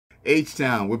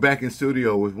H-Town, we're back in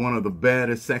studio with one of the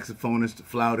baddest saxophonists,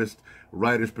 flautists,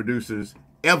 writers, producers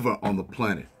ever on the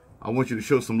planet. I want you to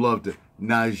show some love to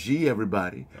Najee,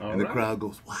 everybody. All and the right. crowd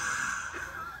goes,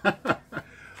 wow.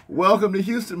 Welcome to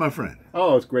Houston, my friend.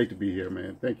 Oh, it's great to be here,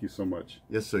 man. Thank you so much.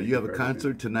 Yes, sir. You have a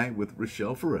concert tonight with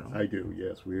Rachelle Ferell. I do,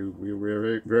 yes. We're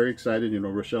very, very excited. You know,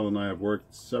 Rachelle and I have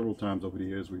worked several times over the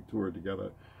years. We've toured together.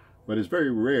 But it's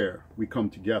very rare we come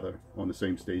together on the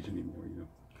same stage anymore, you know.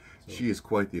 So, she is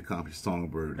quite the accomplished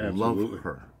songbird. absolutely. Love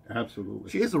her.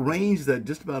 Absolutely. She has a range that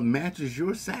just about matches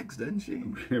your sax, doesn't she?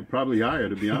 Probably higher,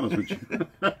 to be honest with you.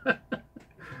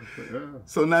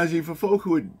 So, Najee, for folk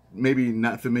who are maybe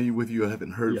not familiar with you or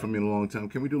haven't heard Yeah. from you in a long time,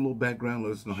 can we do a little background?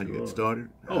 Let us know how you got started.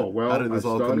 Oh, well, how did this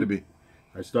all come to be?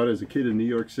 I started as a kid in New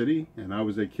York City, and I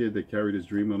was a kid that carried his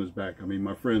dream on his back. I mean,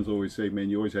 my friends always say,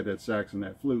 man, you always had that sax and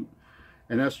that flute.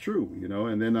 And that's true, you know.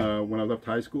 And then when I left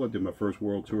high school, I did my first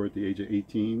world tour at the age of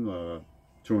 18,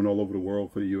 touring all over the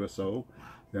world for the USO.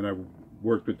 Then I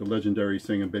worked with the legendary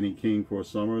singer Benny King for a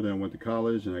summer. Then I went to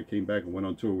college, and I came back and went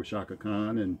on tour with Chaka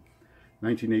Khan. And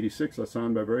 1986, I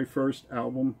signed my very first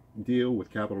album deal with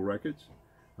Capitol Records,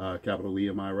 Capitol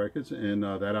EMI Records, and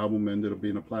that album ended up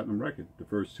being a platinum record. The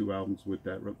first two albums with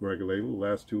that record label, the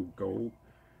last two gold.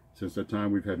 Since that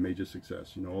time, we've had major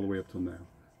success, you know, all the way up till now.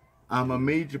 I'm a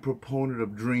major proponent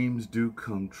of dreams do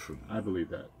come true. I believe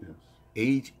that, yes.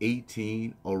 Age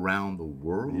 18 around the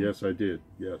world? Yes, I did.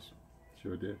 Yes,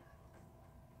 sure did.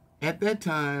 At that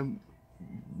time,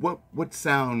 what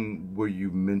sound were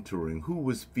you mentoring? Who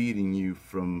was feeding you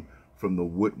from the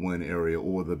woodwind area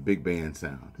or the big band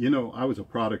sound? You know, I was a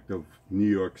product of New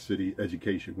York City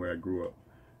education where I grew up.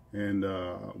 And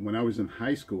when I was in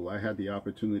high school, I had the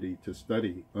opportunity to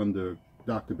study under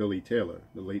Dr. Billy Taylor,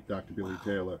 the late Dr. Billy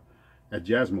Taylor, at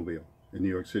Jazzmobile in New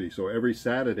York City. So every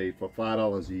Saturday for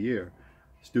 $5 a year,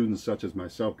 students such as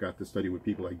myself got to study with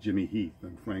people like Jimmy Heath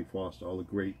and Frank Foster, all the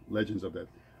great legends of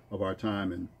our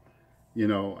time. And you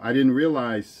know, I didn't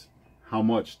realize how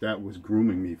much that was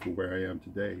grooming me for where I am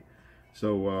today.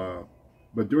 So,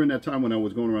 but during that time when I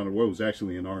was going around the world, it was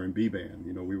actually an R&B band.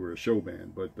 You know, we were a show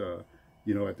band. But,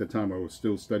 you know, at the time I was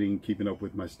still studying, keeping up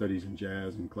with my studies in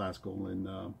jazz and classical.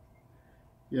 And,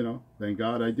 you know, thank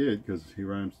God I did, because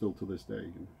here I am still to this day.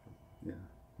 Yeah.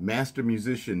 Master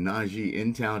musician Najee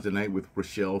in town tonight with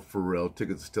Rachelle Ferell.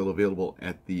 Tickets are still available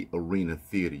at the Arena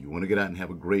Theater. You want to get out and have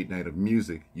a great night of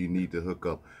music, you need to hook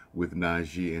up with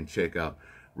Najee and check out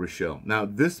Rachelle. Now,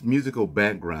 this musical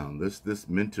background, this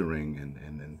mentoring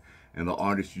and the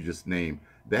artist you just named,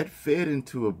 that fed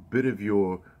into a bit of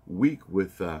your week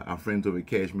with our friends over at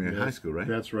Kashmere High School, right?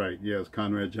 That's right. Yes,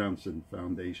 Conrad Johnson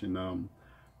Foundation,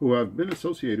 who I've been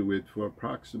associated with for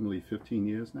approximately 15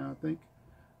 years now, I think.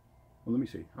 Well, let me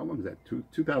see. How long is that?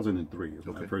 2003 is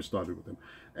when I first started with them.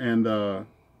 And,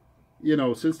 you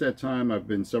know, since that time, I've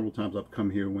been several times. I've come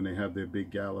here when they have their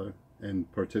big gala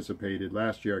and participated.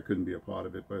 Last year, I couldn't be a part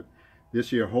of it. But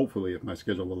this year, hopefully, if my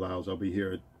schedule allows, I'll be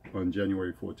here on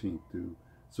January 14th to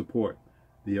support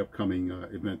the upcoming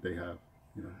event they have.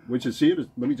 You know, which is here to,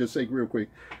 let me just say real quick,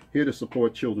 here to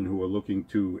support children who are looking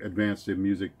to advance their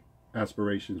music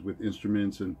aspirations with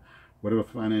instruments and whatever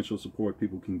financial support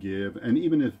people can give, and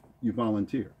even if you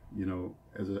volunteer, you know,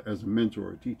 as a mentor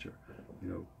or a teacher, you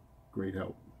know, great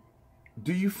help.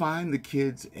 Do you find the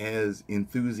kids as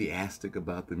enthusiastic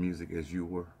about the music as you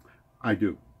were? I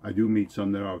do. I do meet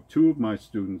some that are. Two of my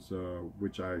students,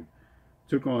 which I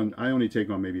took on, I only take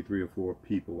on maybe 3 or 4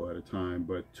 people at a time,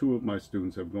 but 2 of my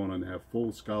students have gone on to have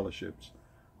full scholarships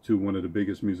to one of the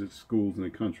biggest music schools in the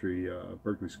country,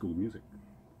 Berklee School of Music.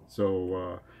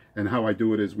 So, and how I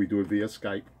do it is we do it via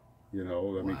Skype, you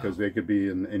know, I mean, because they could be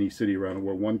in any city around the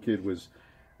world. One kid was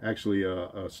actually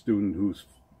a student whose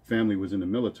family was in the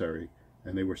military,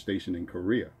 and they were stationed in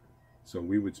Korea. So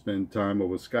we would spend time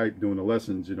over Skype doing the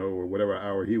lessons, you know, or whatever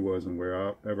hour he was and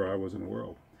wherever I was in the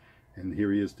world. And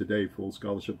here he is today, full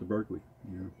scholarship to Berklee.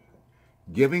 You know.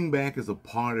 Giving back is a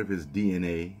part of his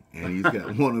DNA, and he's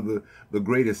got one of the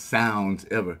greatest sounds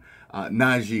ever.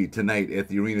 Najee tonight at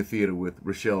the Arena Theater with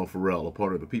Rachelle Ferell, a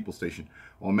part of the People Station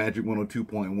on Majic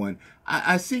 102.1.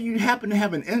 I see you happen to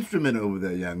have an instrument over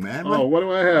there, young man. What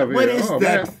do I have here? What is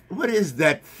that? Man. What is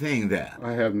that thing there?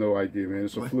 I have no idea, man.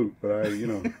 It's a flute, but you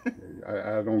know,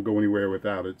 I don't go anywhere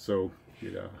without it. So,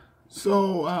 you know.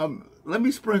 So let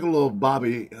me sprinkle a little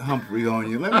Bobby Humphrey on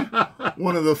you. Let me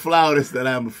one of the flautists that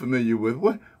I'm familiar with.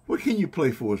 What can you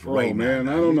play for us right now? Oh man,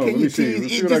 I don't know. Let me see.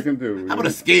 Let's see what I can do. How about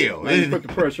a scale? You put the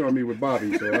pressure on me with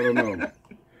Bobby, so I don't know.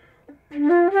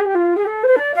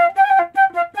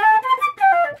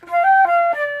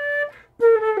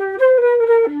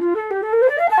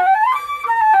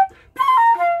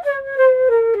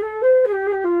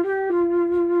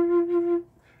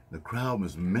 crowd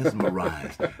was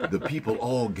mesmerized. The people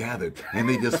all gathered, and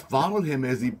they just followed him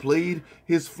as he played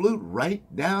his flute right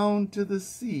down to the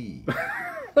sea.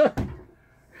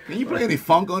 Can you play any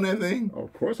funk on that thing? Oh,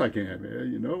 of course I can, man.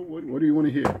 You know, what do you want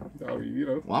to hear? You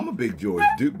know. Well, I'm a big George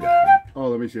Duke guy. Oh,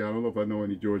 let me see. I don't know if I know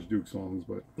any George Duke songs,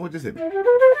 but... Well, just hit me.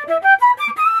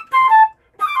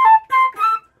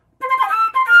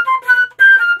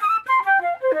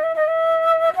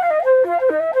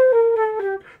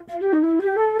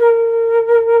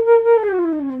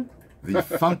 The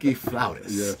funky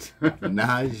flautist, Yes.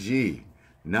 Najee.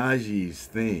 Najee's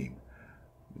theme.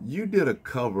 You did a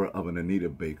cover of an Anita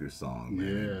Baker song,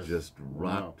 man. Yes. Just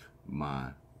rocked my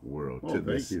world. Oh, To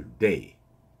this thank you. day,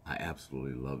 I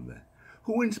absolutely love that.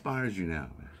 Who inspires you now,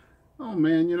 man? Oh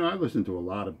man, you know, I listen to a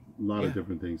lot of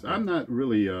different things. I'm not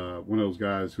really one of those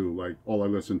guys who like all I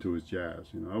listen to is jazz.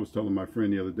 You know, I was telling my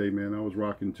friend the other day, man, I was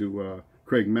rocking to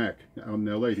Craig Mack out in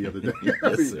L.A. the other day.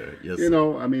 Yes, sir. Yes, you sir.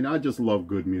 know, I mean, I just love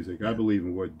good music. I believe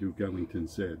in what Duke Ellington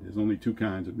said. There's only two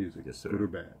kinds of music, Yes, sir. good or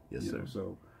bad. Yes, you sir. know,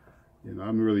 so, you know,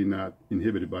 I'm really not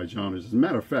inhibited by genres. As a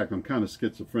matter of fact, I'm kind of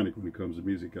schizophrenic when it comes to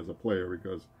music as a player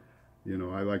because, you know,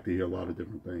 I like to hear a lot of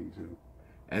different things. You know.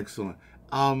 Excellent.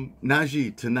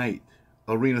 Najee, tonight,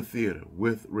 Arena Theater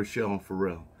with Rachelle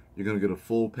Ferell. You're going to get a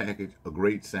full package, a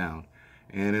great sound,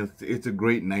 and it's a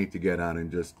great night to get out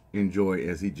and just enjoy,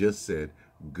 as he just said,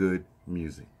 good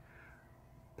music.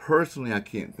 Personally, I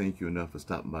can't thank you enough for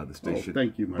stopping by the station. Oh,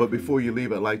 thank you, my But friend. before you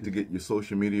leave, I'd like to get your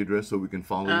social media address so we can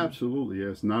follow you. Absolutely,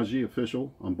 yes. Najee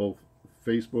Official on both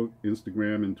Facebook,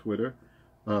 Instagram, and Twitter.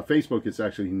 Facebook, it's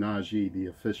actually Najee, the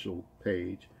official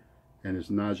page, and it's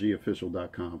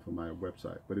najeeofficial.com for my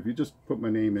website. But if you just put my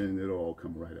name in, it'll all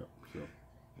come right up. So.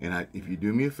 And if you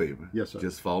do me a favor, Yes, sir.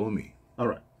 just follow me. All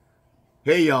right.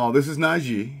 Hey, y'all, this is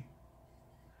Najee,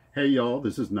 Hey, y'all,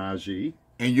 this is Najee,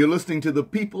 and you're listening to the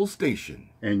People's Station,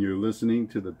 and you're listening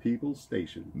to the People's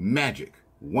Station, Majic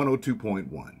 102.1.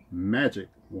 Majic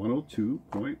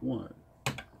 102.1.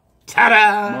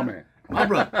 Ta-da! My man. My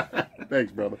brother.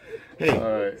 Thanks, brother. Hey,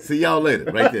 All right. see y'all later,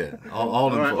 right there. All All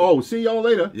them right. folks. Oh, see y'all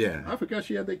later. Yeah. I forgot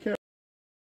she had that camera.